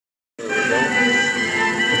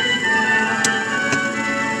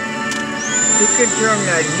You can turn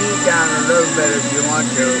that heat down a little bit if you want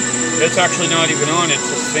to. It's actually not even on, it's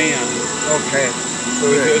a fan. Okay. So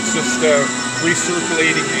it's just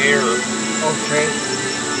recirculating air. Okay.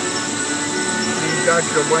 You got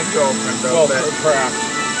your window open a little bit. Cracked.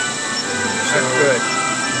 That's good.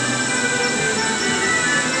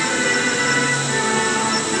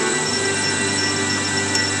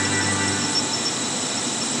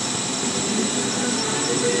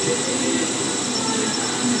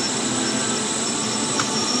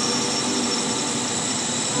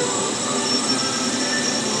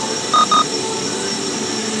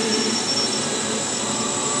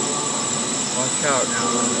 Watch out now.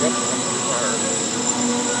 Yep.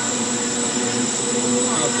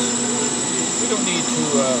 We don't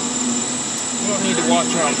need to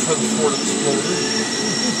watch out for the Ford Explorer.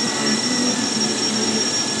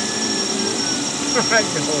 I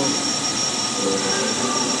know.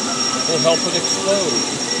 We'll help it explode.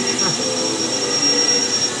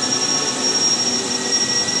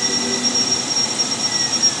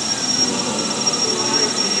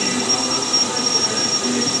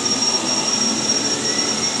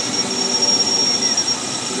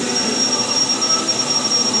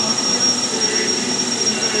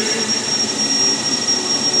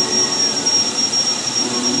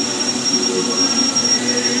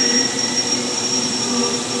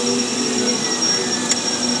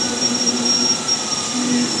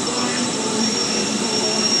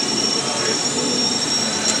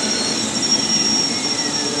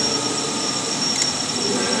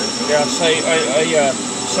 Yes, I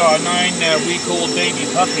saw a 9-week-old baby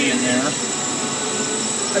puppy in there.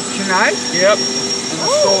 Tonight? Yep, in the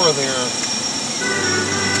store there.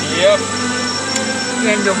 Yep.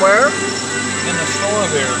 In the where? In the store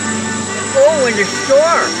there. Oh, in the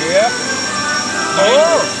store? Yep.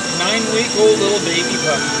 9-week-old little baby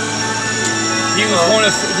puppy. He was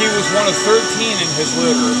one of 13 in his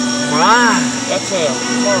litter. Wow. That's a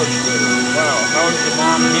large litter. Wow. How did the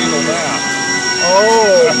mom handle that?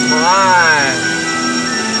 Oh my!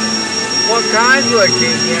 What kind was he,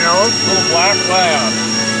 you know? Little black lab.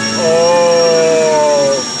 Oh,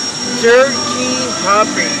 13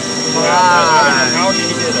 puppies. My. I don't know how she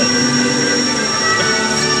did it.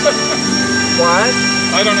 What?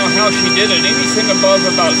 I don't know how she did it. Anything above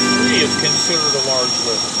about 3 is considered a large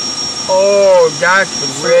litter. Oh, that's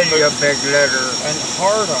really a big litter. And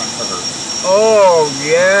hard on her. Oh,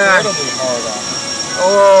 yeah. Incredibly hard on her.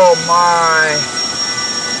 Oh my.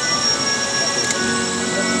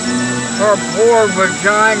 Her poor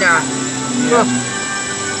vagina. Yep.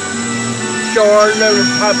 Poor little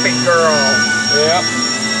puppy girl. Yep.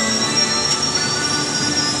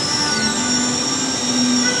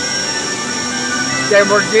 They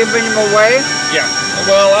were giving him away? Yeah.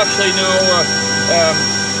 Well, actually, no.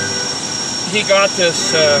 He got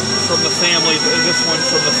this from the family. This one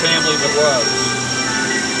from the family that was.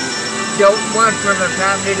 The one from the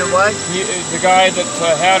family to what? The guy that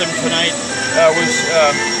had him tonight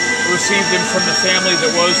received him from the family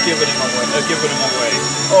that was giving him away.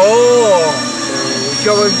 Oh,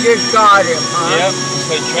 so we just got him, huh? Yep,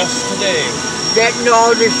 so just today. Getting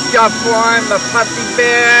all this stuff for him, a puppy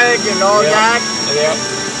bed and all that? Yep.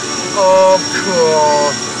 Oh,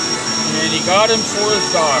 cool. And he got him for his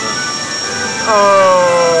daughter.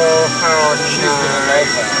 Oh, how She's gonna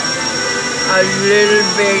love that. A little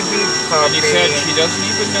baby puppy. And he said she doesn't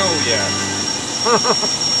even know yet.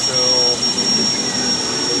 So.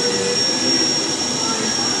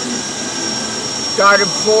 Got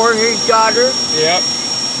him for his daughter? Yep.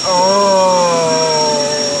 Oh.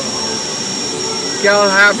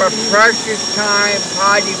 They'll have a precious time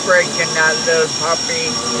potty breaking that little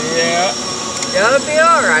puppy. Yeah. They'll be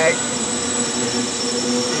alright.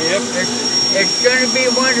 Yep. It's going to be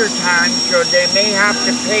winter time, so they may have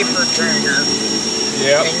to paper train her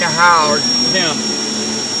in the house. Him.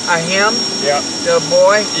 A him? Yep. The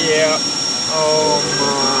boy? Yeah. Oh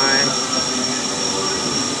my.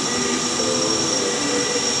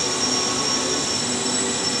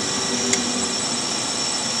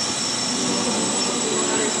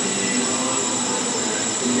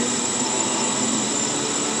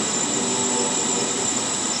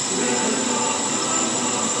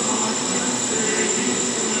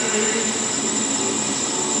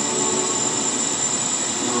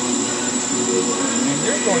 And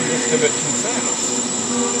you're going just a bit too fast.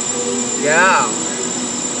 Yeah.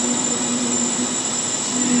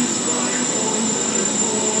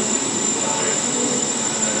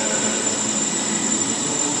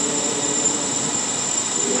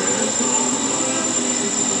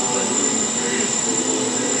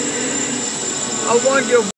 I wonder